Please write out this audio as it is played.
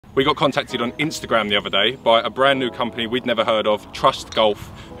We got contacted on Instagram the other day by a brand new company we'd never heard of, Trust Golf,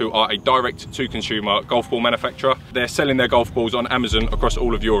 who are a direct-to-consumer golf ball manufacturer. They're selling their golf balls on Amazon across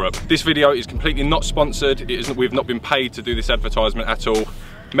all of Europe. This video is completely not sponsored. We've not been paid to do this advertisement at all.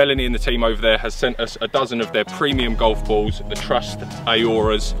 Melanie and the team over there has sent us a dozen of their premium golf balls, the Trust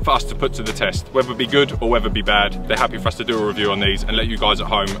Auroras, for us to put to the test. Whether it be good or whether it be bad, they're happy for us to do a review on these and let you guys at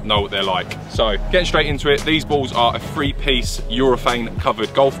home know what they're like. So, getting straight into it, these balls are a 3-piece urethane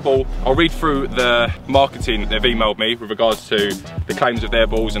covered golf ball. I'll read through the marketing they've emailed me with regards to the claims of their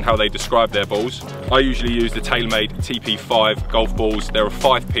balls and how they describe their balls. I usually use the TaylorMade TP5 golf balls. They're a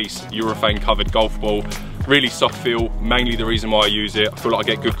 5-piece urethane covered golf ball. Really soft feel, mainly the reason why I use it. I feel like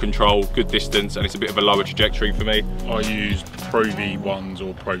I get good control, good distance, and it's a bit of a lower trajectory for me. I used Pro V1s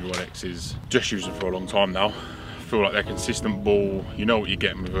or Pro V1Xs, just used them for a long time now. I feel like they're a consistent ball, you know what you're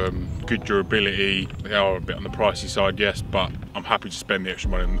getting with them, good durability. They are a bit on the pricey side, yes, but I'm happy to spend the extra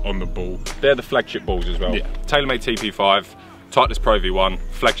money on the ball. They're the flagship balls as well. Yeah. TaylorMade TP5, Titleist Pro V1,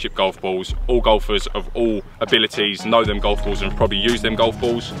 flagship golf balls. All golfers of all abilities know them golf balls and probably use them golf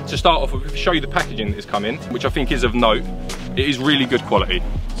balls. To start off with, we'll show you the packaging that has come in, which I think is of note. It is really good quality.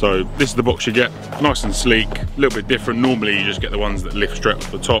 So this is the box you get, nice and sleek, a little bit different. Normally you just get the ones that lift straight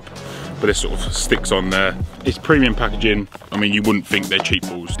off the top, but this sort of sticks on there. It's premium packaging. I mean, you wouldn't think they're cheap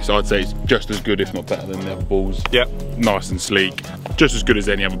balls. So I'd say it's just as good, if not better than the other balls. Yep. Nice and sleek, just as good as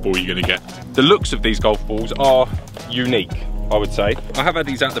any other ball you're gonna get. The looks of these golf balls are unique, I would say. I have had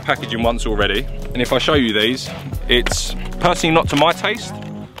these out of the packaging once already, and if I show you these, it's personally not to my taste,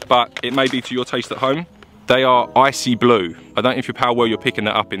 but it may be to your taste at home. They are icy blue. I don't know if how well you're picking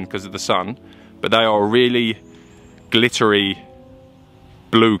that up in because of the sun, but they are a really glittery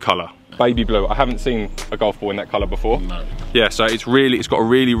blue colour. Baby blue. I haven't seen a golf ball in that colour before. No. Yeah, so it's got a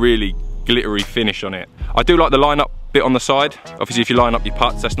really glittery finish on it. I do like the line-up bit on the side. Obviously if you line up your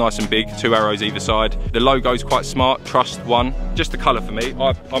putts, that's nice and big, 2 arrows either side. The logo's quite smart, Trust one. Just the colour for me.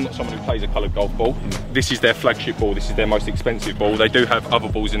 I'm not someone who plays a coloured golf ball. This is their flagship ball, this is their most expensive ball. They do have other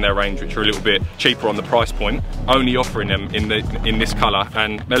balls in their range which are a little bit cheaper on the price point, only offering them in this colour.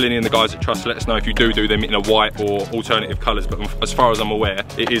 And Melanie and the guys at Trust let us know if you do them in a white or alternative colours, but as far as I'm aware,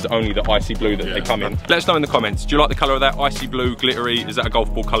 it is only the icy blue that they come in. Let us know in the comments, do you like the colour of that? Icy blue, glittery, is that a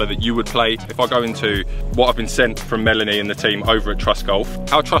golf ball colour that you would play? If I go into what I've been sent from Melanie and the team over at Trust Golf,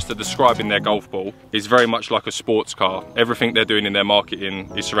 how Trust are describing their golf ball is very much like a sports car. Everything they're doing in their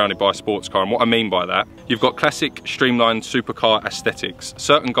marketing is surrounded by a sports car, and what I mean by that, you've got classic streamlined supercar aesthetics.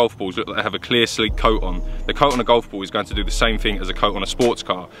 Certain golf balls look like they have a clear sleek coat on. The coat on a golf ball is going to do the same thing as a coat on a sports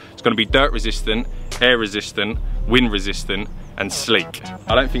car. It's going to be dirt resistant, air resistant, wind resistant, and sleek.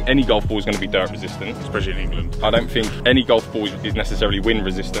 I don't think any golf ball is going to be dirt resistant, especially in England. I don't think any golf ball is necessarily wind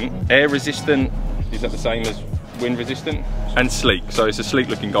resistant. Air resistant, is that the same as wind resistant? And sleek, so it's a sleek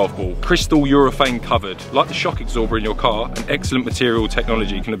looking golf ball. Crystal urethane covered. Like the shock absorber in your car, an excellent material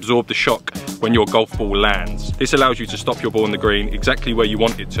technology can absorb the shock when your golf ball lands. This allows you to stop your ball on the green exactly where you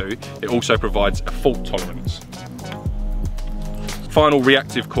want it to. It also provides a fault tolerance. Final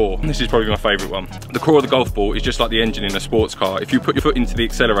reactive core. This is probably my favourite one. The core of the golf ball is just like the engine in a sports car. If you put your foot into the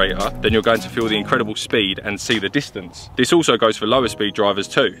accelerator, then you're going to feel the incredible speed and see the distance. This also goes for lower speed drivers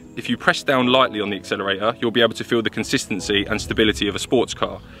too. If you press down lightly on the accelerator, you'll be able to feel the consistency and stability of a sports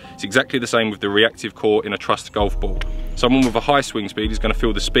car. It's exactly the same with the reactive core in a Trust golf ball. Someone with a high swing speed is going to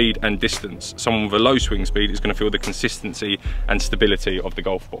feel the speed and distance. Someone with a low swing speed is going to feel the consistency and stability of the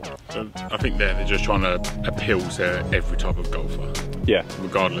golf ball. So I think they're just trying to appeal to every type of golfer. Yeah.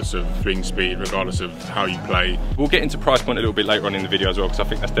 Regardless of swing speed, regardless of how you play. We'll get into price point a little bit later on in the video as well, because I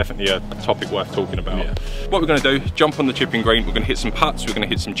think that's definitely a topic worth talking about. Yeah. What we're going to do, jump on the chipping green, we're going to hit some putts, we're going to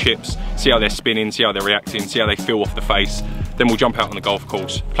hit some chips, see how they're spinning, see how they're reacting, see how they feel off the face. Then we'll jump out on the golf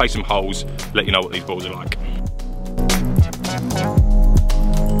course, play some holes, let you know what these balls are like.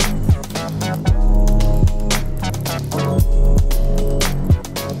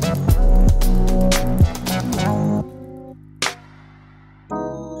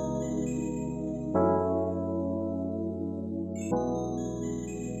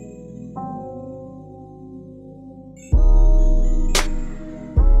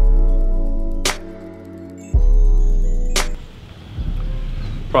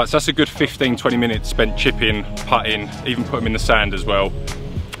 Right, so that's a good 15-20 minutes spent chipping, putting, even put them in the sand as well.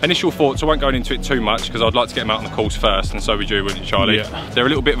 Initial thoughts, I won't go into it too much because I'd like to get them out on the course first, and so would you, wouldn't you, Charlie? Yeah. They're a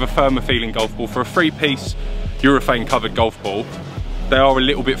little bit of a firmer feeling golf ball. For a 3-piece urethane covered golf ball, they are a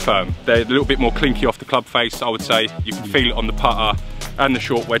little bit firm. They're a little bit more clinky off the club face, I would say. You can feel it on the putter. and the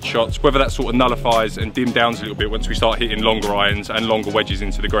short wedge shots. Whether that sort of nullifies and dim downs a little bit once we start hitting longer irons and longer wedges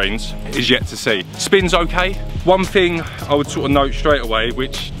into the greens is yet to see. Spin's okay. One thing I would sort of note straight away,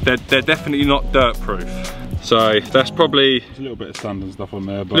 which they're definitely not dirt proof. So that's probably there's a little bit of sand and stuff on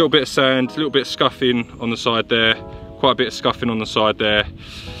there, but a little bit of sand, a little bit of scuffing on the side there, quite a bit of scuffing on the side there.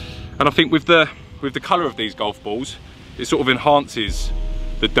 And I think with the colour of these golf balls, it sort of enhances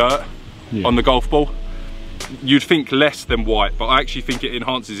the dirt on the golf ball. You'd think less than white, but I actually think it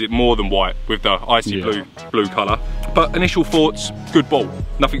enhances it more than white with the icy blue colour. But initial thoughts, good ball.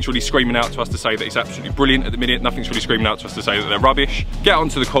 Nothing's really screaming out to us to say that it's absolutely brilliant at the minute. Nothing's really screaming out to us to say that they're rubbish. Get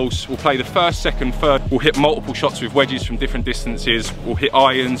onto the course, we'll play the first, second, third. We'll hit multiple shots with wedges from different distances. We'll hit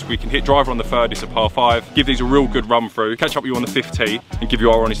irons, we can hit driver on the third, it's a par 5. Give these a real good run through. Catch up with you on the 5th tee and give you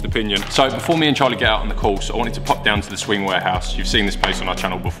our honest opinion. So before me and Charlie get out on the course, I wanted to pop down to the swing warehouse. You've seen this place on our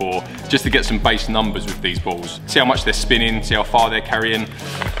channel before, just to get some base numbers with these balls. See how much they're spinning, see how far they're carrying.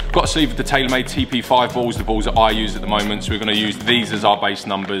 Got a sleeve of the TaylorMade TP5 balls, the balls that I use at the moment, so we're going to use these as our base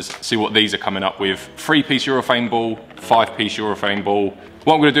numbers, see what these are coming up with. 3-piece urethane ball, 5-piece urethane ball.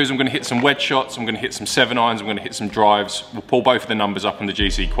 What I'm going to do is I'm going to hit some wedge shots, I'm going to hit some 7-irons, I'm going to hit some drives. We'll pull both of the numbers up on the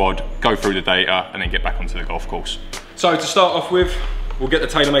GC quad, go through the data, and then get back onto the golf course. So to start off with, we'll get the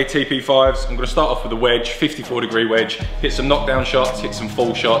TaylorMade TP5s. I'm going to start off with a wedge, 54-degree wedge, hit some knockdown shots, hit some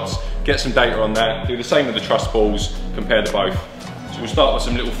full shots, get some data on that, do the same with the truss balls, compare the both. So we'll start with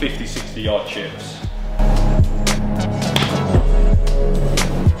some little 50, 60 yard chips.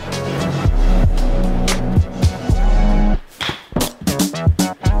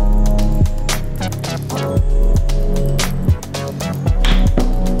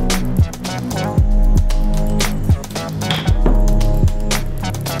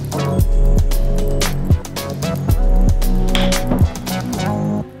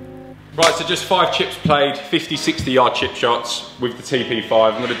 Right, so just 5 chips played, 50, 60 yard chip shots with the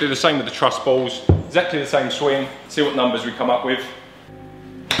TP5. I'm going to do the same with the truss balls, exactly the same swing, see what numbers we come up with.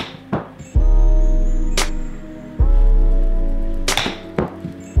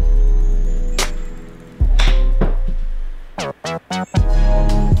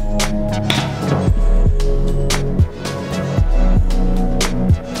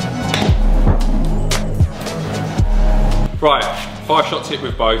 Right, 5 shots hit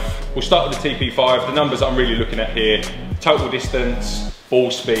with both. We'll start with the TP5. The numbers I'm really looking at here, total distance,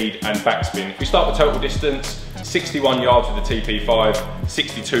 ball speed and backspin. If we start with total distance, 61 yards with the TP5,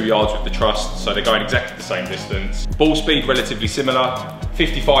 62 yards with the truss, so they're going exactly the same distance. Ball speed relatively similar,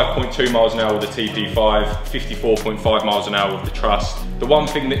 55.2 miles an hour with the TP5, 54.5 miles an hour with the truss. The one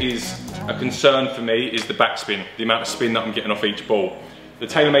thing that is a concern for me is the backspin, the amount of spin that I'm getting off each ball. The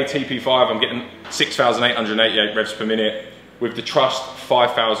TaylorMade TP5, I'm getting 6,888 revs per minute. With the truss,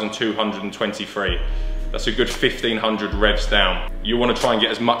 5,223. That's a good 1,500 revs down. You want to try and get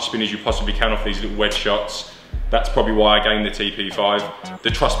as much spin as you possibly can off these little wedge shots. That's probably why I gained the TP5.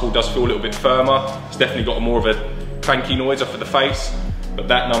 The truss ball does feel a little bit firmer. It's definitely got more of a cranky noise off of the face, but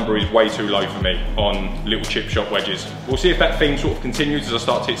that number is way too low for me on little chip shot wedges. We'll see if that theme sort of continues as I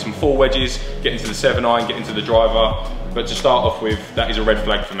start to hit some full wedges, get into the 7-iron, get into the driver. But to start off with, that is a red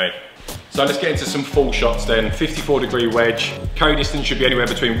flag for me. So let's get into some full shots then. 54-degree wedge. Carry distance should be anywhere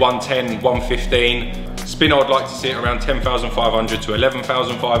between 110 and 115. Spin, I'd like to see it around 10,500 to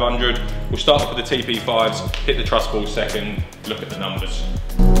 11,500. We'll start off with the TP5s, hit the truss ball second, look at the numbers.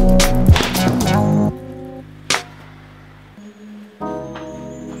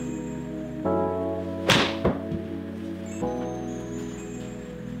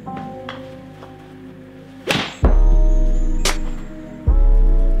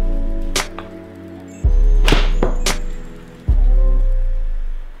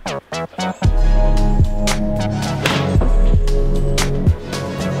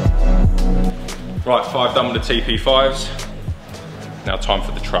 Right, 5 done with the TP5s. Now time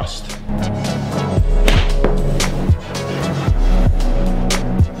for the trust.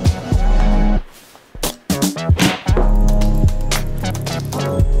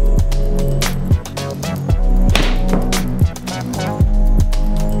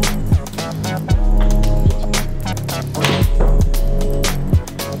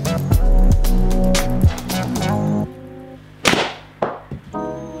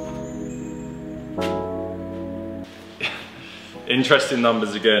 Interesting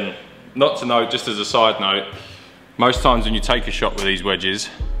numbers again. Not to note, just as a side note, most times when you take a shot with these wedges,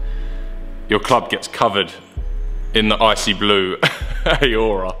 your club gets covered in the icy blue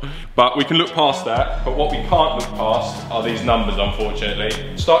Aurora. But we can look past that, but what we can't look past are these numbers,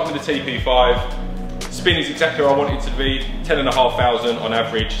 unfortunately. Starting with the TP5, spin is exactly where I want it to be, 10,500 on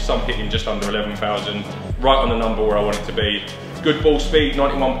average, some hitting just under 11,000, right on the number where I want it to be. Good ball speed,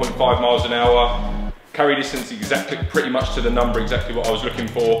 91.5 miles an hour. Carry distance exactly, pretty much to the number, exactly what I was looking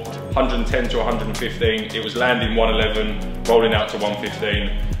for. 110 to 115. It was landing 111, rolling out to 115.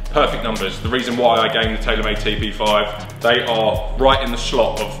 Perfect numbers. The reason why I gained the TaylorMade TP5, they are right in the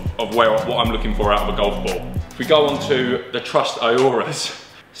slot of what I'm looking for out of a golf ball. If we go on to the Trust Auroras,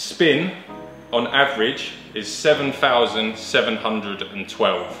 spin on average is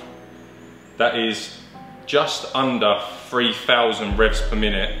 7,712. That is just under 3,000 revs per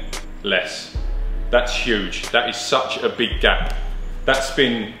minute less. That's huge. That is such a big gap. That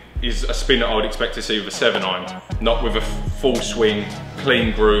spin is a spin that I would expect to see with a 7-iron, not with a full swing,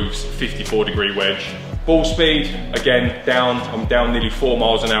 clean grooves, 54-degree wedge. Ball speed, again, I'm down nearly 4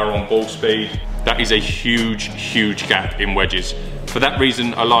 miles an hour on ball speed. That is a huge, huge gap in wedges. For that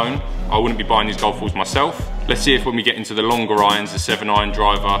reason alone, I wouldn't be buying these golf balls myself. Let's see if when we get into the longer irons, the 7-iron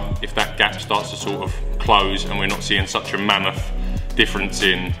driver, if that gap starts to sort of close and we're not seeing such a mammoth difference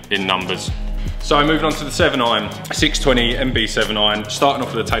in numbers. So moving on to the 7-iron, 620 MB 7-iron, starting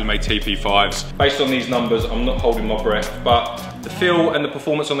off with the TaylorMade TP5s. Based on these numbers, I'm not holding my breath, but the feel and the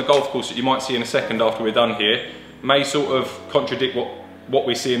performance on the golf course that you might see in a second after we're done here may sort of contradict what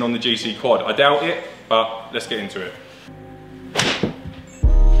we're seeing on the GC quad. I doubt it, but let's get into it.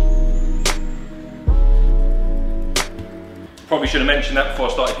 Probably should have mentioned that before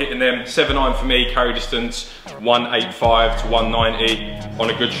I started hitting them. 7-iron for me, carry distance 185 to 190 on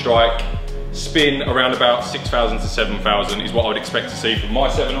a good strike. Spin around about 6,000 to 7,000 is what I would expect to see from my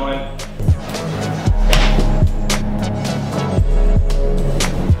 7-iron.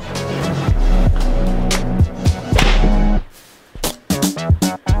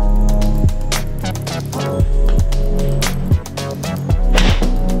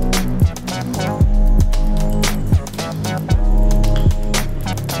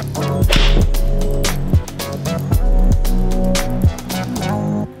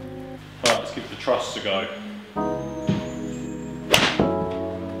 Trust to go.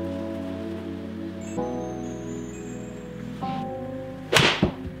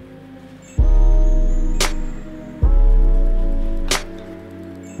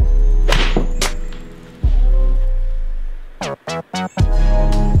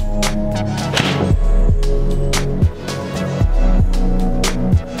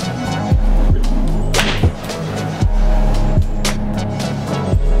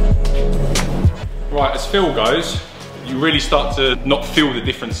 Right, as feel goes, you really start to not feel the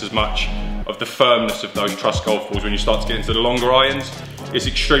difference as much of the firmness of those Trust golf balls when you start to get into the longer irons. It's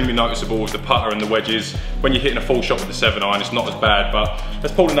extremely noticeable with the putter and the wedges. When you're hitting a full shot with the 7-iron, it's not as bad, but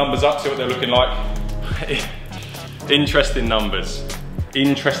let's pull the numbers up, see what they're looking like. Interesting numbers.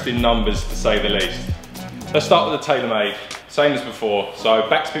 Interesting numbers to say the least. Let's start with the TaylorMade, same as before. So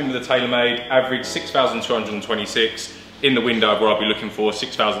backspin with the TaylorMade, average 6,226. In the window where I'll be looking for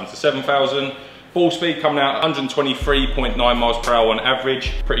 6,000 to 7,000. Ball speed coming out 123.9 miles per hour on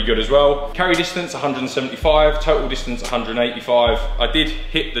average, pretty good as well. Carry distance 175, total distance 185. I did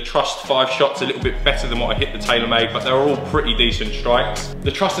hit the Trust 5 shots a little bit better than what I hit the TaylorMade, but they were all pretty decent strikes.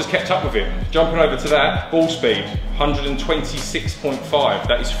 The Trust has kept up with it. Jumping over to that, ball speed 126.5.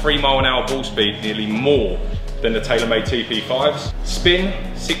 That is 3 mile an hour ball speed, nearly more than the TaylorMade TP5s. Spin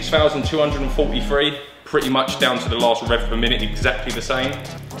 6,243. Pretty much down to the last rev per minute, exactly the same.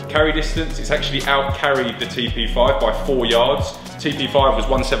 Carry distance, it's actually out-carried the TP5 by 4 yards. TP5 was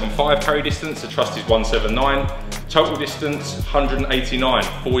 175 carry distance, the Trust is 179. Total distance, 189,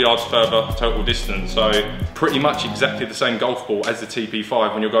 4 yards further total distance. So pretty much exactly the same golf ball as the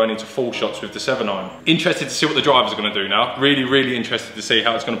TP5 when you're going into full shots with the 7-iron. Interested to see what the drivers are gonna do now. Really, really interested to see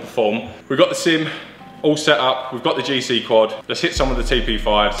how it's gonna perform. We've got the sim all set up, we've got the GC quad. Let's hit some of the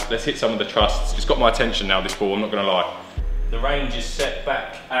TP5s, let's hit some of the Trusts. It's got my attention now, this ball, I'm not gonna lie. The range is set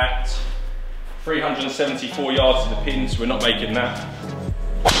back at 374 yards to the pins, we're not making that.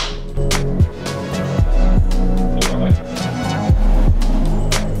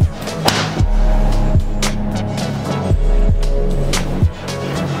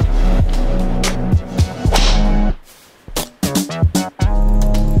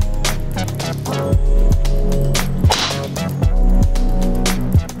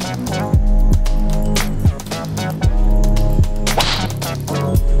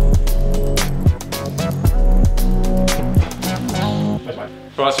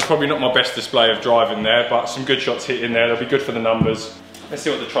 Right, so probably not my best display of driving there, but some good shots hit in there. They'll be good for the numbers. Let's see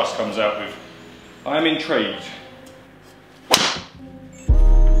what the Trust comes out with. I am intrigued.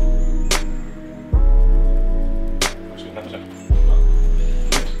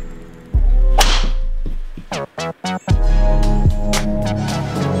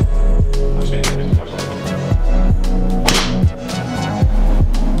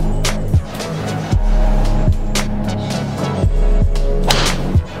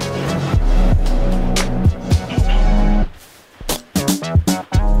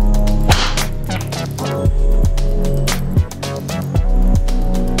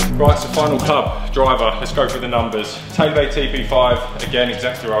 final club, driver. Let's go through the numbers. TaylorMade TP5, again,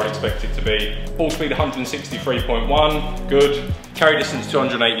 exactly where I would expect it to be. Ball speed 163.1, good. Carry distance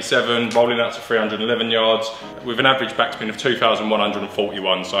 287, rolling out to 311 yards, with an average backspin of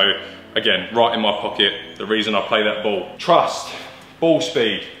 2,141. So again, right in my pocket, the reason I play that ball. Trust, ball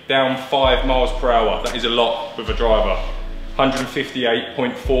speed, down 5 miles per hour. That is a lot with a driver.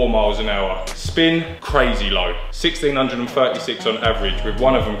 158.4 miles an hour. Spin, crazy low. 1,636 on average, with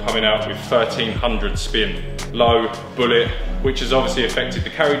one of them coming out with 1,300 spin. Low, bullet, which has obviously affected the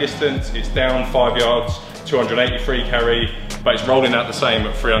carry distance. It's down 5 yards, 283 carry, but it's rolling out the same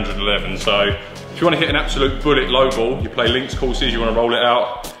at 311. So if you want to hit an absolute bullet low ball, you play links courses, you want to roll it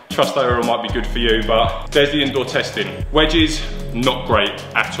out, Trust Aurora might be good for you, but there's the indoor testing. Wedges, not great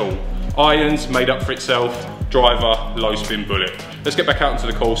at all. Irons, made up for itself. Driver, low spin bullet. Let's get back out into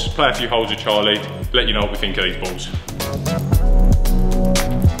the course, play a few holes with Charlie, let you know what we think of these balls.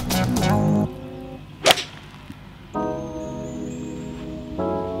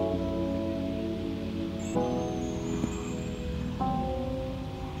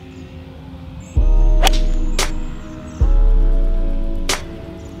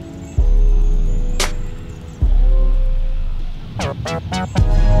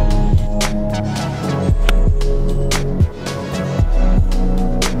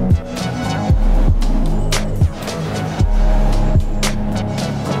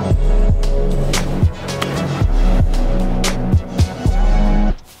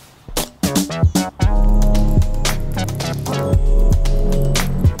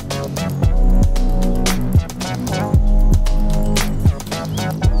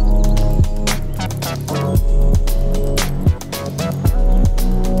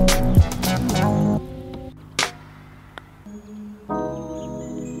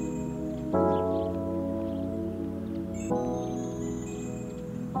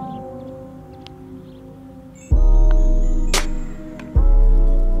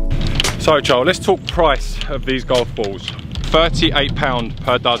 So Joel, let's talk price of these golf balls. £38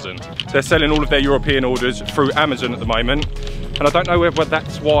 per dozen. They're selling all of their European orders through Amazon at the moment. And I don't know whether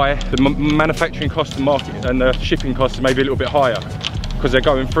that's why the manufacturing cost and market and the shipping costs are maybe a little bit higher, because they're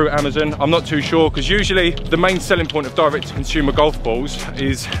going through Amazon. I'm not too sure, because usually the main selling point of direct-to-consumer golf balls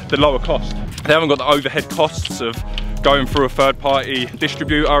is the lower cost. They haven't got the overhead costs of going through a third-party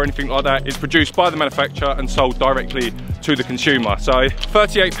distributor or anything like that. It's produced by the manufacturer and sold directly to the consumer. So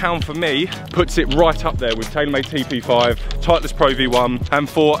 £38 for me puts it right up there with TaylorMade TP5, Titleist Pro V1, and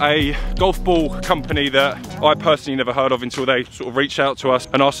for a golf ball company that I personally never heard of until they sort of reached out to us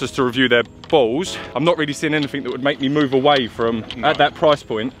and asked us to review their balls, I'm not really seeing anything that would make me move away from at that price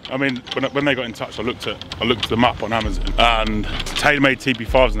point. I mean, when they got in touch, I looked them up on Amazon, and TaylorMade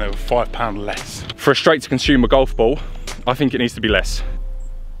TP5s and they were £5 less. For a straight to consumer golf ball, I think it needs to be less.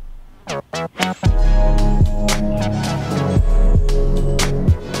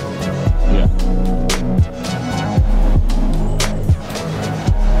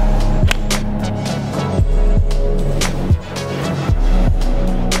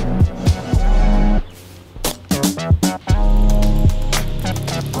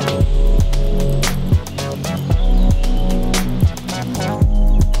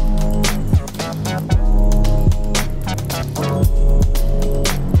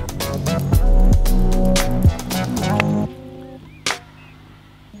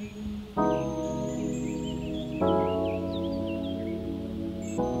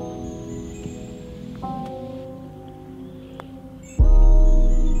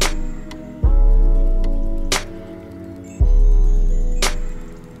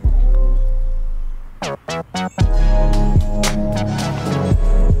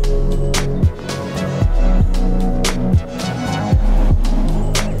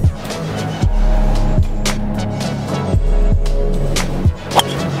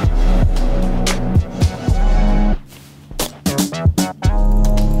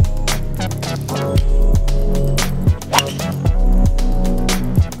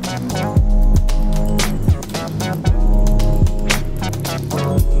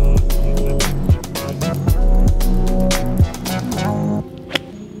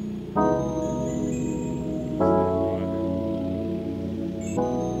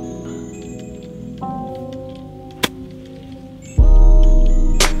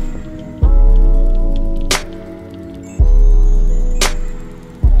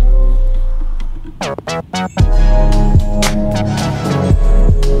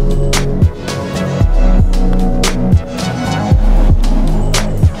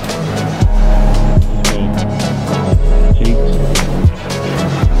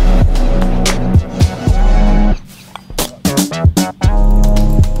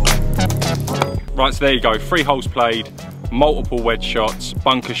 Right, so there you go, 3 holes played, multiple wedge shots,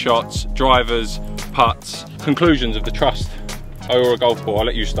 bunker shots, drivers, putts. Conclusions of the Trust Aurora golf ball, I'll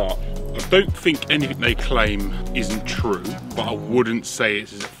let you start. I don't think anything they claim isn't true, but I wouldn't say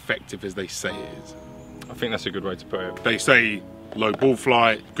it's as effective as they say it is. I think that's a good way to put it. They say low ball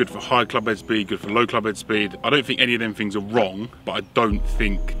flight, good for high club head speed, good for low club head speed. I don't think any of them things are wrong, but I don't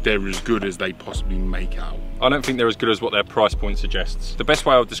think they're as good as they possibly make out. I don't think they're as good as what their price point suggests. The best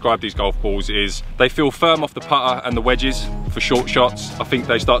way I would describe these golf balls is they feel firm off the putter and the wedges for short shots. I think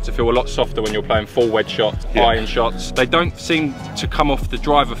they start to feel a lot softer when you're playing full wedge shots, iron shots. They don't seem to come off the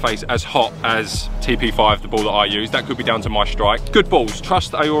driver face as hot as TP5, the ball that I use. That could be down to my strike. Good balls,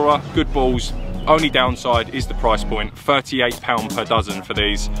 Trust Aurora, good balls. Only downside is the price point, £38 per dozen for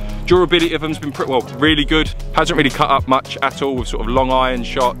these. Durability of them's been really good. Hasn't really cut up much at all with sort of long iron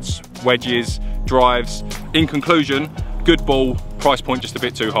shots, wedges, drives. In conclusion, good ball, price point just a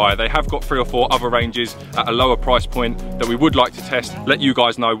bit too high. They have got 3 or 4 other ranges at a lower price point that we would like to test, let you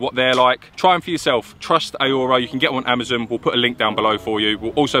guys know what they're like. Try them for yourself. Trust Aurora, you can get them on Amazon. We'll put a link down below for you.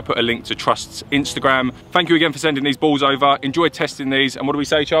 We'll also put a link to Trust's Instagram. Thank you again for sending these balls over. Enjoyed testing these, and what do we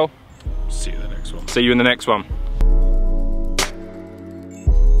say, Charles? See you in the next one. See you in the next one.